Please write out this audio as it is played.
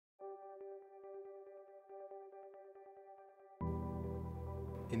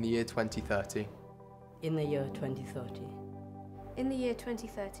In the year 2030. In the year 2030. In the year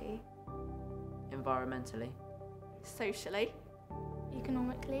 2030. Environmentally. Socially.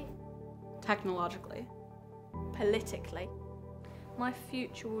 Economically. Technologically. Politically. My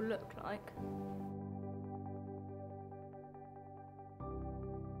future will look like.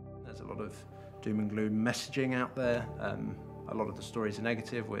 There's a lot of doom and gloom messaging out there. A lot of the stories are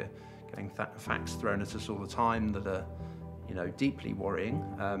negative. We're getting facts thrown at us all the time that are, deeply worrying.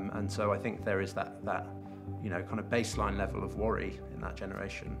 And so I think there is that kind of baseline level of worry in that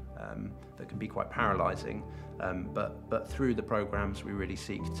generation that can be quite paralysing. But through the programmes, we really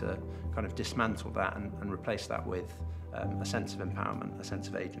seek to kind of dismantle that and replace that with a sense of empowerment, a sense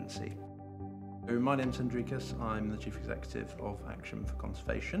of agency. My name's Hendrikus, I'm the Chief Executive of Action for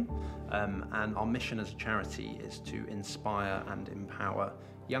Conservation, and our mission as a charity is to inspire and empower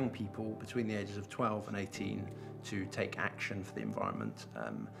young people between the ages of 12 and 18 to take action for the environment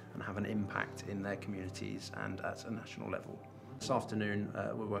and have an impact in their communities and at a national level. This afternoon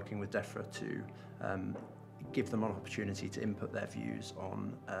we're working with DEFRA to give them an opportunity to input their views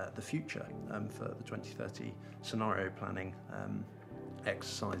on the future for the 2030 scenario planning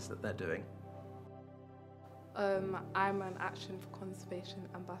exercise that they're doing. I'm an Action for Conservation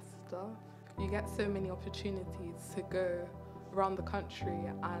ambassador. You get so many opportunities to go around the country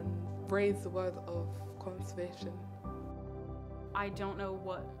and raise the word of conservation. I don't know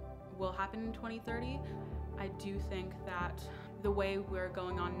what will happen in 2030. I do think that the way we're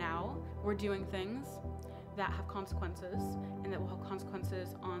going on now, we're doing things that have consequences and that will have consequences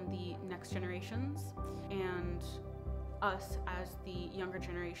on the next generations, and us as the younger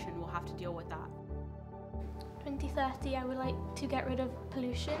generation will have to deal with that. 2030, I would like to get rid of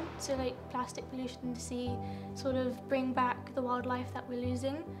pollution, so like plastic pollution in the sea, sort of bring back the wildlife that we're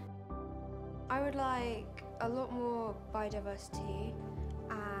losing. I would like a lot more biodiversity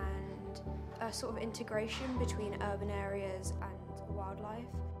and a sort of integration between urban areas and wildlife.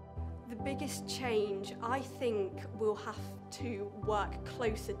 The biggest change, I think, we'll have to work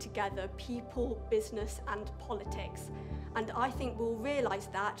closer together, people, business and politics. And I think we'll realise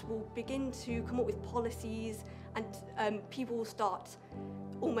that, we'll begin to come up with policies, and people will start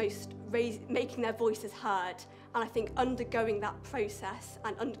almost making their voices heard. And I think undergoing that process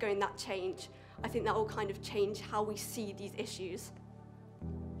and undergoing that change, I think that will kind of change how we see these issues.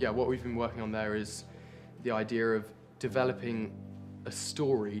 Yeah, what we've been working on there is the idea of developing a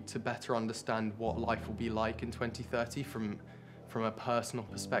story to better understand what life will be like in 2030 from a personal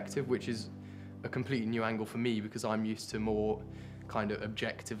perspective, which is a completely new angle for me because I'm used to more kind of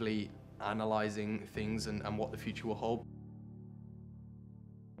objectively analysing things and what the future will hold.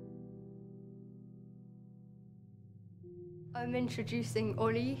 I'm introducing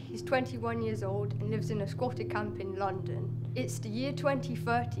Ollie. He's 21 years old and lives in a squatter camp in London. It's the year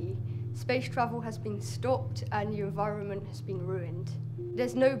 2030. Space travel has been stopped and the environment has been ruined.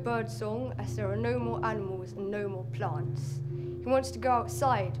 There's no bird song as there are no more animals and no more plants. He wants to go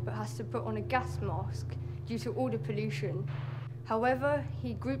outside but has to put on a gas mask due to all the pollution. However,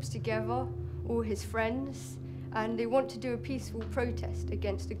 he groups together all his friends and they want to do a peaceful protest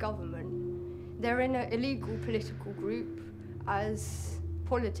against the government. They're in an illegal political group as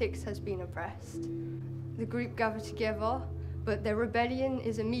politics has been oppressed. The group gather together, but their rebellion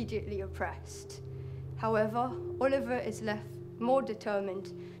is immediately oppressed. However, Oliver is left more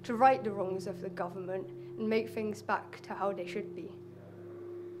determined to right the wrongs of the government and make things back to how they should be.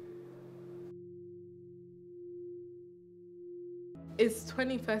 It's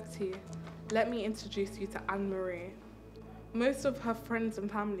 2030. Let me introduce you to Anne-Marie. Most of her friends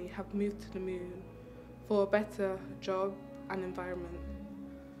and family have moved to the moon for a better job and environment.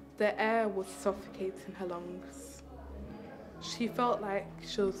 The air was suffocating her lungs. She felt like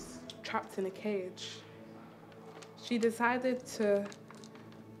she was trapped in a cage. She decided to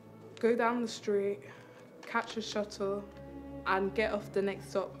go down the street, catch a shuttle, and get off the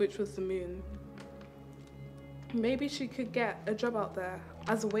next stop, which was the moon. Maybe she could get a job out there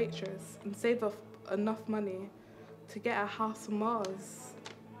as a waitress and save up enough money to get a house on Mars.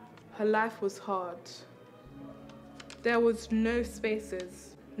 Her life was hard. There was no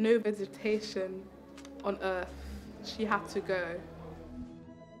spaces, no vegetation on Earth. She had to go.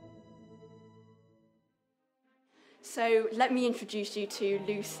 So let me introduce you to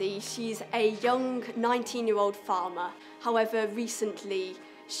Lucy. She's a young 19-year-old farmer. However, recently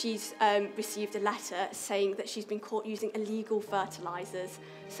she's received a letter saying that she's been caught using illegal fertilisers.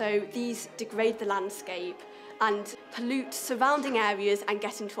 So these degrade the landscape and pollute surrounding areas and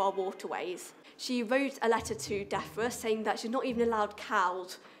get into our waterways. She wrote a letter to DEFRA saying that she's not even allowed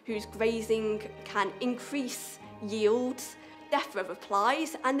cows whose grazing can increase yields, DEFRA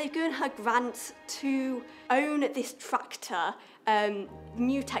replies, and they've given her grants to own this tractor.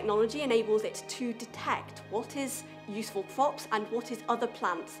 New technology enables it to detect what is useful crops and what is other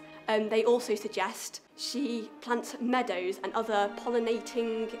plants. They also suggest she plants meadows and other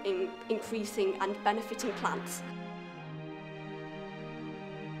pollinating, increasing and benefiting plants.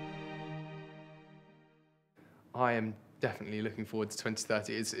 I am definitely looking forward to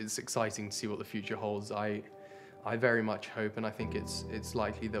 2030. It's exciting to see what the future holds. I very much hope, and I think it's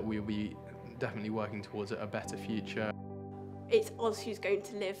likely that we'll be definitely working towards a better future. It's us who's going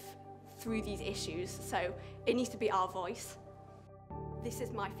to live through these issues, so it needs to be our voice. This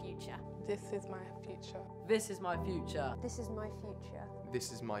is my future. This is my future. This is my future. This is my future.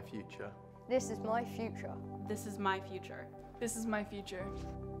 This is my future. This is my future. This is my future. This is my future.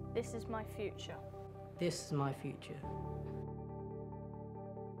 This is my future. This is my future.